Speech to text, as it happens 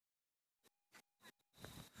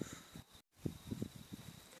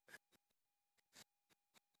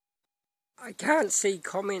I can't see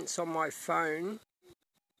comments on my phone.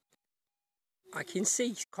 I can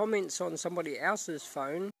see comments on somebody else's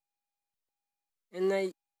phone, and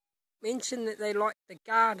they mention that they like the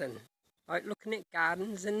garden, like looking at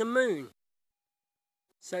gardens and the moon.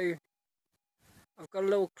 So I've got a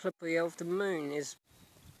little clip here of the moon is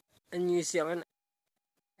in New Zealand,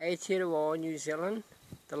 Aotearoa, New Zealand,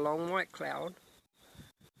 the long white cloud.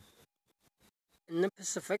 In the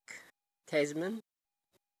Pacific, Tasman,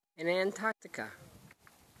 and Antarctica.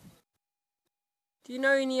 Do you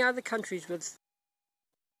know any other countries with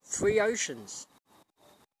 3 oceans?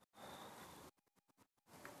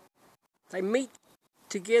 They meet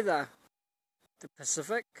together, the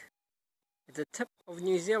Pacific, at the tip of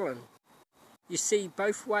New Zealand. You see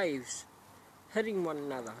both waves hitting one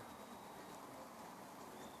another.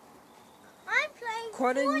 I'm playing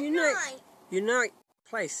quite Fortnite. a unique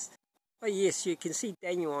place. Oh yes, you can see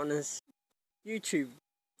Daniel on his YouTube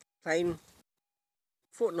playing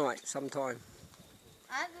Fortnite sometime.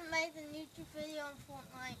 I haven't made a YouTube video on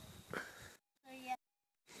Fortnite. So yeah.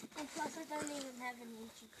 And plus I don't even have a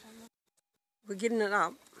YouTube channel. We're getting it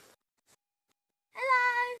up.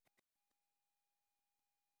 Hello!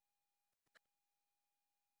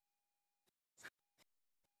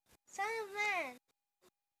 Son of man.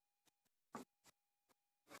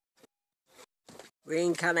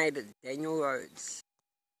 Reincarnated Daniel Rhodes.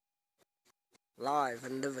 Live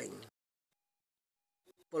and living.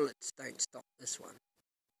 Bullets don't stop this one.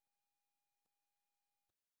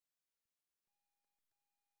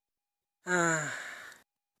 So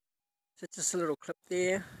just a little clip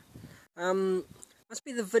there. Must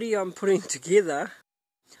be the video I'm putting together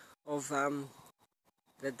of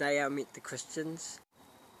the day I met the Christians.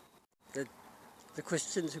 The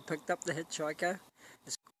Christians who picked up the hitchhiker.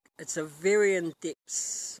 It's a very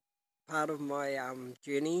in-depth part of my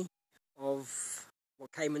journey of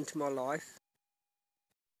what came into my life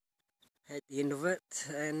at the end of it,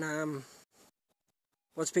 and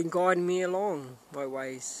what's been guiding me along my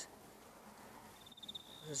ways.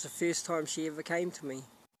 It was the first time she ever came to me.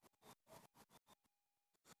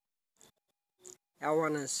 Our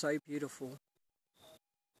one is so beautiful.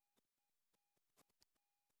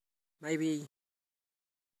 Maybe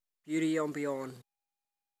beauty on beyond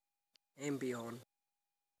and beyond.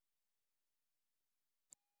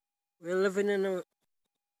 We're living in a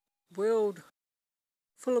world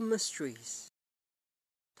full of mysteries.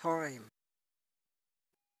 Time,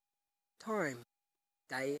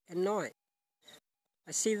 day and night.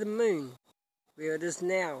 I see the moon where it is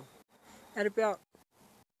now at about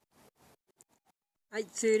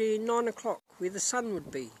 8:30, 9 o'clock, where the sun would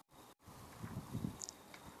be.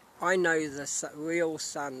 I know the real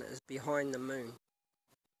sun is behind the moon.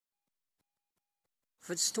 If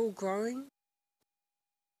it's still growing,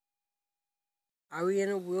 are we in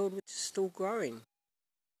a world which is still growing?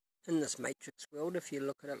 In this matrix world, if you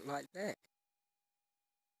look at it like that.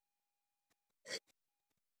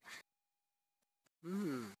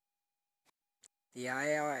 The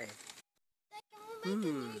AI.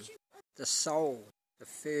 The soul. The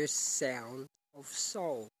first sound of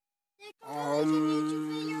soul.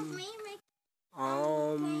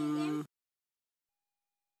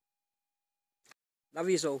 Love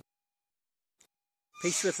you all.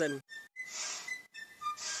 Peace within.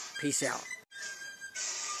 Peace out.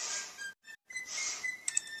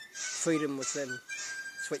 Freedom within.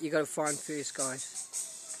 That's what you got to find first, guys.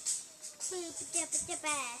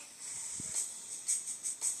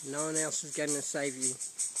 No one else is going to save you,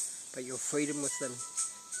 but your freedom within.